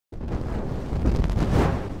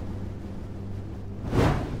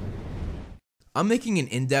I'm making an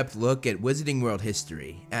in-depth look at Wizarding World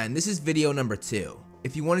history, and this is video number 2.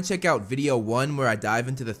 If you want to check out video 1 where I dive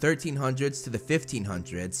into the 1300s to the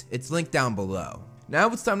 1500s, it's linked down below. Now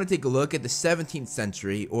it's time to take a look at the 17th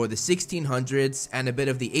century or the 1600s and a bit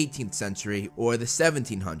of the 18th century or the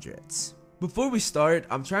 1700s. Before we start,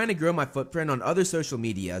 I'm trying to grow my footprint on other social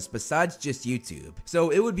medias besides just YouTube, so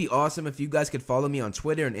it would be awesome if you guys could follow me on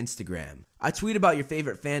Twitter and Instagram. I tweet about your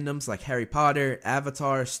favorite fandoms like Harry Potter,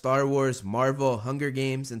 Avatar, Star Wars, Marvel, Hunger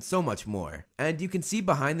Games, and so much more. And you can see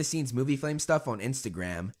behind the scenes movie flame stuff on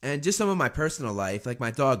Instagram, and just some of my personal life like my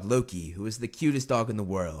dog Loki, who is the cutest dog in the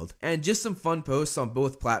world, and just some fun posts on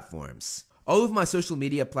both platforms. All of my social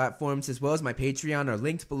media platforms as well as my Patreon are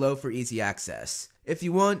linked below for easy access. If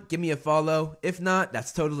you want, give me a follow. If not,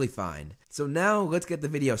 that's totally fine. So now, let's get the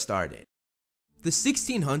video started. The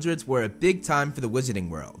 1600s were a big time for the wizarding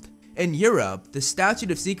world. In Europe, the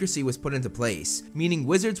statute of secrecy was put into place, meaning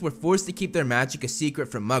wizards were forced to keep their magic a secret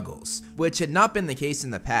from muggles, which had not been the case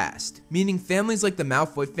in the past, meaning families like the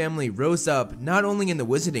Malfoy family rose up not only in the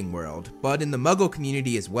wizarding world, but in the muggle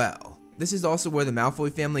community as well. This is also where the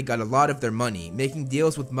Malfoy family got a lot of their money, making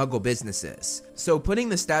deals with muggle businesses. So putting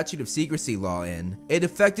the statute of secrecy law in, it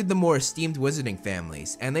affected the more esteemed wizarding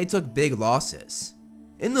families, and they took big losses.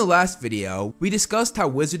 In the last video, we discussed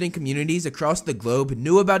how wizarding communities across the globe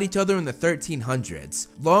knew about each other in the 1300s,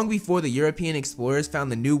 long before the European explorers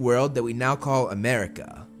found the New World that we now call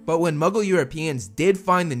America. But when Muggle Europeans did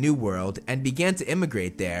find the New World and began to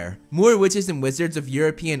immigrate there, more witches and wizards of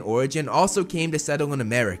European origin also came to settle in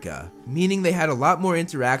America, meaning they had a lot more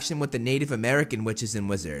interaction with the Native American witches and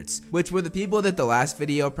wizards, which were the people that the last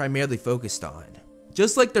video primarily focused on.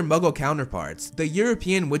 Just like their Muggle counterparts, the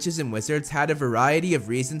European witches and wizards had a variety of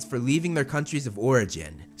reasons for leaving their countries of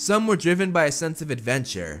origin. Some were driven by a sense of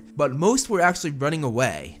adventure, but most were actually running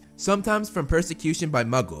away. Sometimes from persecution by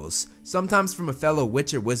muggles, sometimes from a fellow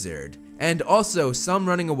witch or wizard, and also some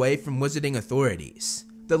running away from wizarding authorities.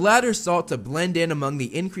 The latter sought to blend in among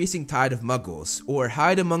the increasing tide of muggles, or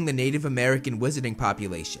hide among the Native American wizarding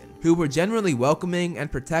population, who were generally welcoming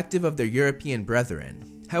and protective of their European brethren.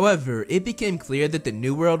 However, it became clear that the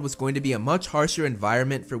New World was going to be a much harsher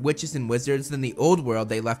environment for witches and wizards than the Old World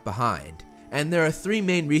they left behind, and there are 3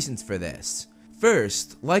 main reasons for this.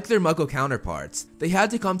 First, like their Muggle counterparts, they had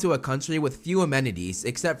to come to a country with few amenities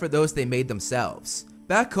except for those they made themselves.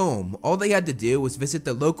 Back home, all they had to do was visit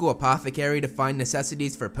the local apothecary to find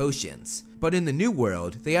necessities for potions, but in the New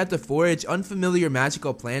World, they had to forage unfamiliar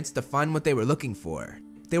magical plants to find what they were looking for.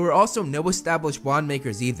 There were also no established wand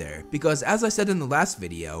makers either, because as I said in the last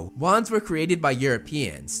video, wands were created by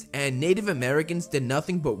Europeans, and Native Americans did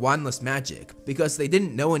nothing but wandless magic, because they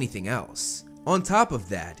didn't know anything else. On top of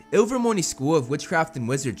that, Ilvermorny's School of Witchcraft and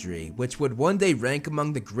Wizardry, which would one day rank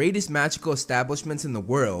among the greatest magical establishments in the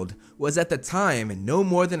world, was at the time no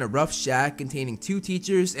more than a rough shack containing 2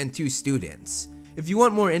 teachers and 2 students. If you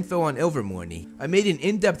want more info on Ilvermorny, I made an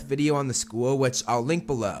in-depth video on the school which I'll link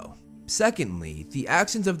below. Secondly, the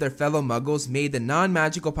actions of their fellow muggles made the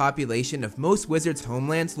non-magical population of most wizards'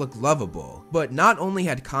 homelands look lovable, but not only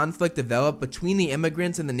had conflict developed between the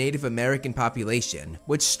immigrants and the Native American population,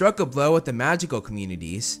 which struck a blow at the magical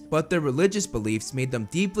communities, but their religious beliefs made them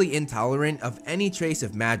deeply intolerant of any trace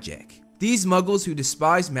of magic. These muggles who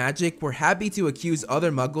despised magic were happy to accuse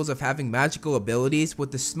other muggles of having magical abilities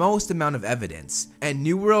with the smallest amount of evidence, and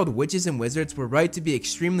New World witches and wizards were right to be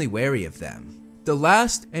extremely wary of them. The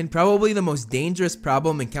last, and probably the most dangerous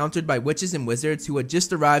problem encountered by witches and wizards who had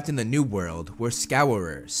just arrived in the New World were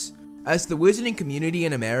scourers. As the wizarding community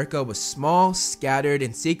in America was small, scattered,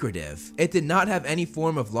 and secretive, it did not have any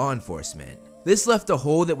form of law enforcement. This left a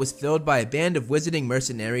hole that was filled by a band of wizarding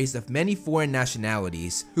mercenaries of many foreign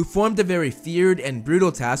nationalities, who formed a very feared and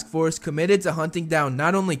brutal task force committed to hunting down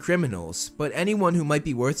not only criminals, but anyone who might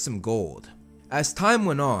be worth some gold. As time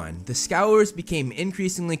went on, the Scourers became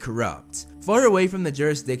increasingly corrupt. Far away from the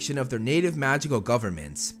jurisdiction of their native magical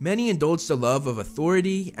governments, many indulged a love of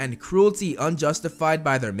authority and cruelty unjustified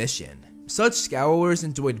by their mission. Such Scourers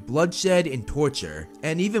enjoyed bloodshed and torture,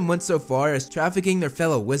 and even went so far as trafficking their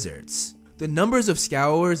fellow wizards. The numbers of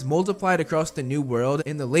Scourers multiplied across the New World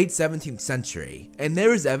in the late 17th century, and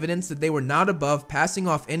there is evidence that they were not above passing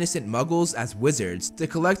off innocent muggles as wizards to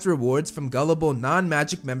collect rewards from gullible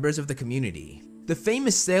non-magic members of the community. The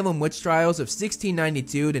famous Salem witch trials of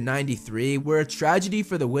 1692 to 93 were a tragedy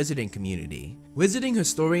for the wizarding community. Wizarding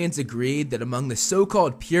historians agreed that among the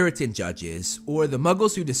so-called Puritan judges, or the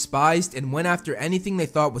muggles who despised and went after anything they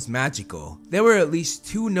thought was magical, there were at least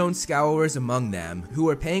 2 known scourers among them who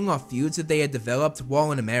were paying off feuds that they had developed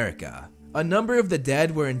while in America. A number of the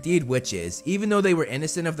dead were indeed witches, even though they were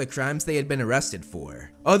innocent of the crimes they had been arrested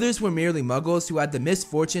for. Others were merely muggles who had the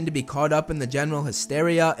misfortune to be caught up in the general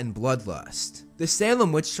hysteria and bloodlust. The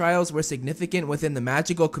Salem witch trials were significant within the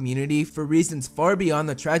magical community for reasons far beyond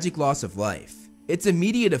the tragic loss of life. Its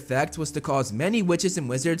immediate effect was to cause many witches and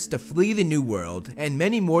wizards to flee the New World, and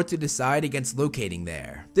many more to decide against locating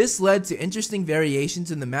there. This led to interesting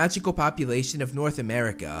variations in the magical population of North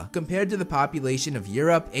America compared to the population of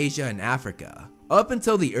Europe, Asia, and Africa. Up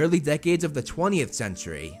until the early decades of the 20th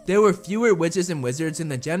century, there were fewer witches and wizards in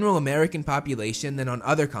the general American population than on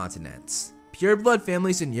other continents. Pureblood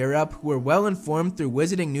families in Europe who were well informed through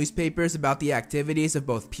wizarding newspapers about the activities of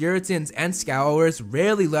both Puritans and Scholars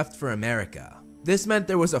rarely left for America. This meant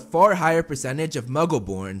there was a far higher percentage of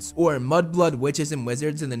Muggle-borns, or mudblood witches and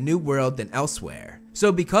wizards in the New World than elsewhere.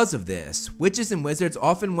 So because of this, witches and wizards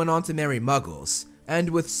often went on to marry Muggles, and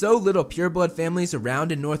with so little pureblood families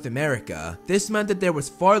around in North America, this meant that there was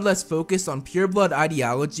far less focus on pureblood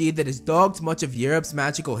ideology that has dogged much of Europe's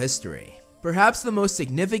magical history. Perhaps the most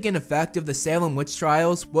significant effect of the Salem witch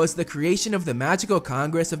trials was the creation of the Magical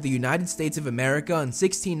Congress of the United States of America in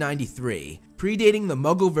 1693, predating the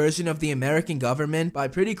Muggle version of the American government by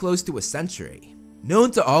pretty close to a century.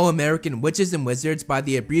 Known to all American witches and wizards by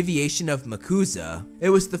the abbreviation of MACUSA,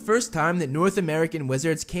 it was the first time that North American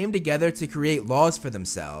wizards came together to create laws for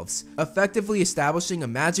themselves, effectively establishing a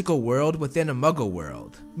magical world within a Muggle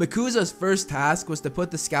world. MACUSA's first task was to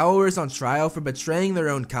put the Scholars on trial for betraying their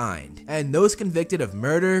own kind, and those convicted of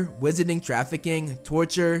murder, wizarding trafficking,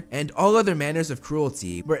 torture, and all other manners of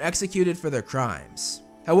cruelty were executed for their crimes.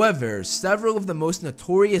 However, several of the most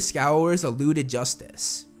notorious Scholars eluded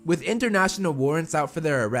justice. With international warrants out for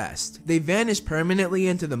their arrest, they vanished permanently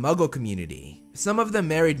into the Muggle community. Some of them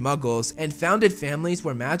married Muggles and founded families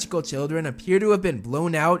where magical children appear to have been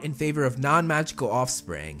blown out in favor of non-magical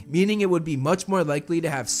offspring, meaning it would be much more likely to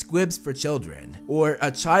have squibs for children, or a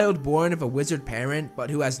child born of a wizard parent but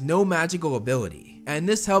who has no magical ability, and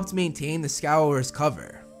this helped maintain the Scholars'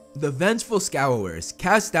 cover. The vengeful Scholars,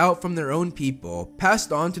 cast out from their own people,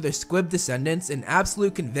 passed on to their squib descendants an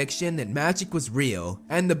absolute conviction that magic was real,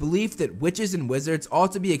 and the belief that witches and wizards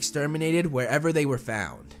ought to be exterminated wherever they were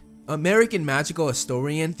found. American magical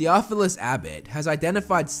historian Theophilus Abbott has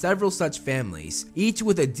identified several such families, each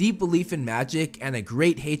with a deep belief in magic and a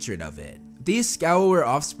great hatred of it. These Scholar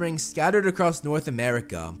offspring scattered across North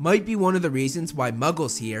America might be one of the reasons why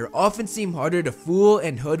Muggles here often seem harder to fool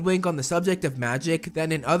and hoodwink on the subject of magic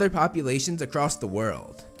than in other populations across the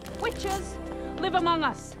world. Witches live among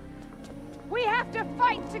us. We have to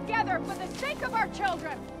fight together for the sake of our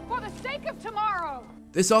children, for the sake of tomorrow.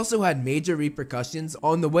 This also had major repercussions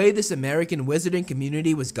on the way this American wizarding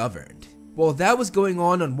community was governed. While that was going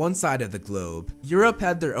on one side of the globe, Europe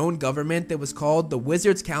had their own government that was called the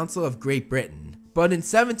Wizards' Council of Great Britain. But in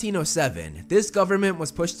 1707, this government was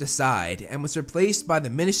pushed aside and was replaced by the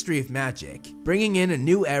Ministry of Magic, bringing in a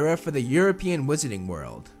new era for the European wizarding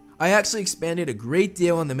world. I actually expanded a great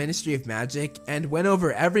deal on the Ministry of Magic and went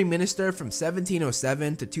over every minister from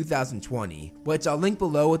 1707 to 2020, which I'll link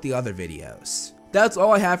below with the other videos. That's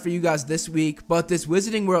all I have for you guys this week, but this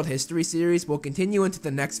Wizarding World History series will continue into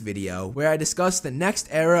the next video, where I discuss the next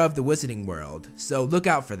era of the Wizarding World, so look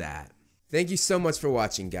out for that. Thank you so much for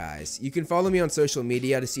watching, guys. You can follow me on social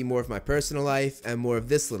media to see more of my personal life and more of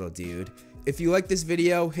this little dude. If you like this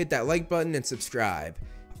video, hit that like button and subscribe.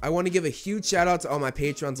 I want to give a huge shout out to all my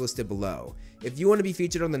patrons listed below. If you want to be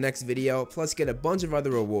featured on the next video, plus get a bunch of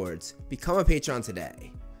other rewards, become a patron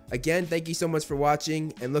today. Again, thank you so much for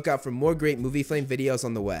watching, and look out for more great Movie Flame videos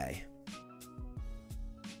on the way.